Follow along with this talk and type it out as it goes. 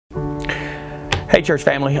Hey church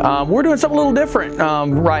family, we're doing something a little different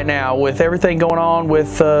right now with everything going on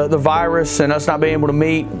with the virus and us not being able to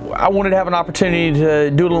meet. I wanted to have an opportunity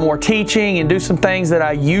to do a little more teaching and do some things that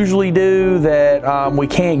I usually do that we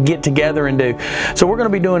can't get together and do. So we're going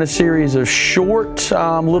to be doing a series of short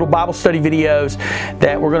little Bible study videos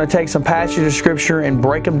that we're going to take some passages of scripture and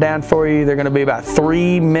break them down for you. They're going to be about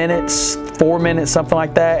 3 minutes, 4 minutes, something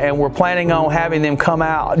like that, and we're planning on having them come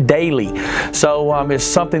out daily. So it's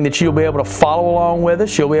something that you'll be able to follow along with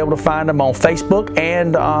us. You'll be able to find them on Facebook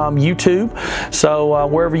and YouTube. So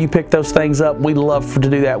wherever you pick those things up, we'd love to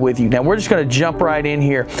do that with you. Now we're just going to jump right in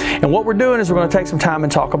here, and what we're doing is we're going to take some time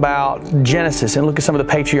and talk about Genesis and look at some of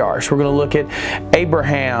the patriarchs. We're going to look at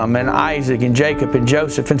Abraham and Isaac and Jacob and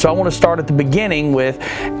Joseph. And so I want to start at the beginning with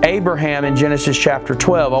Abraham in Genesis chapter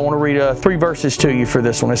 12. I want to read 3 verses to you for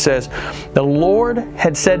this one. It says, "The Lord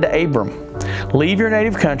had said to Abram, leave your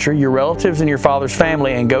native country, your relatives and your father's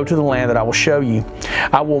family, and go to the land that I will show you.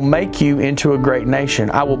 I will make you into a great nation.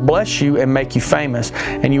 I will bless you and make you famous,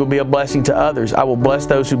 and you will be a blessing to others. I will bless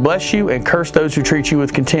those who bless you and curse those who treat you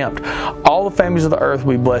with contempt. All the families of the earth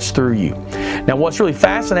will be blessed through you." Now what's really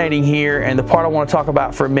fascinating here, and the part I want to talk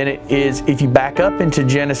about for a minute, is if you back up into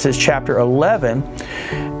Genesis chapter 11,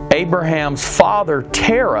 Abraham's father,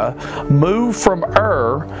 Terah, moved from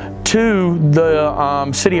Ur to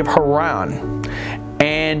the city of Haran.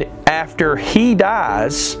 And after he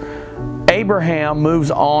dies, Abraham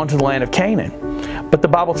moves on to the land of Canaan. But the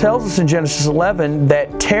Bible tells us in Genesis 11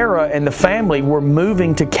 that Terah and the family were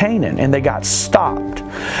moving to Canaan and they got stopped.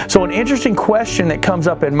 So an interesting question that comes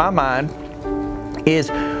up in my mind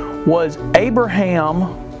is, was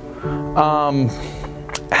Abraham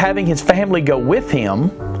having his family go with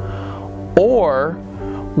him, or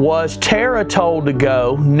was Terah told to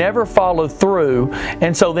go, never followed through,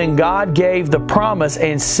 and so then God gave the promise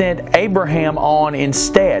and sent Abraham on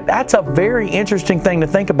instead? That's a very interesting thing to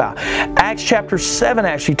think about. Acts chapter 7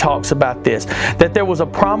 actually talks about this, that there was a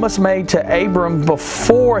promise made to Abram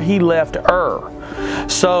before he left Ur.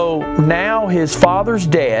 So now his father's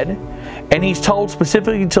dead, and he's told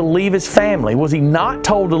specifically to leave his family. Was he not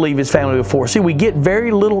told to leave his family before? See, we get very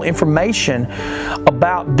little information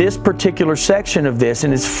about this particular section of this,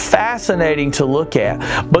 and it's fascinating to look at.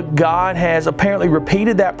 But God has apparently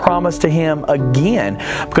repeated that promise to him again,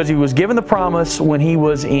 because he was given the promise when he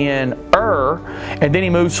was in Ur, and then he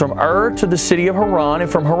moves from Ur to the city of Haran, and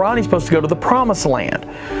from Haran he's supposed to go to the promised land.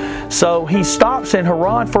 So he stops in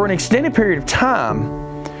Haran for an extended period of time.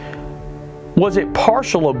 Was it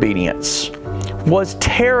partial obedience? Was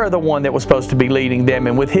Terah the one that was supposed to be leading them,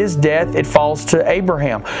 and with his death it falls to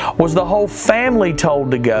Abraham? Was the whole family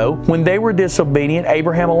told to go? When they were disobedient,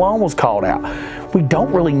 Abraham alone was called out. We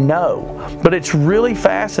don't really know, but it's really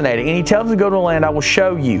fascinating. And he tells them to go to the land I will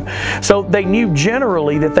show you. So they knew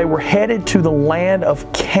generally that they were headed to the land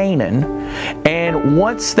of Canaan, and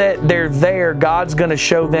once that they're there, God's going to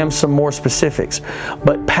show them some more specifics.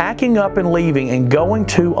 But packing up and leaving and going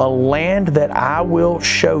to a land that I will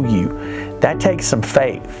show you, that takes some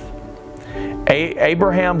faith.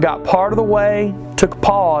 Abraham got part of the way, took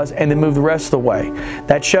pause, and then moved the rest of the way.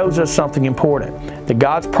 That shows us something important, that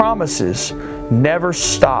God's promises never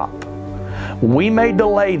stop. We may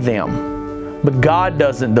delay them, but God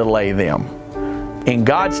doesn't delay them. In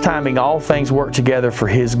God's timing, all things work together for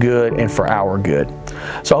His good and for our good.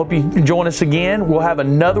 So I hope you can join us again. We'll have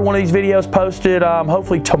another one of these videos posted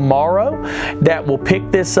hopefully tomorrow that will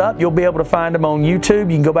pick this up. You'll be able to find them on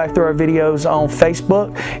YouTube. You can go back through our videos on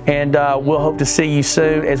Facebook, and we'll hope to see you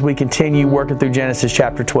soon as we continue working through Genesis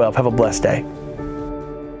chapter 12. Have a blessed day.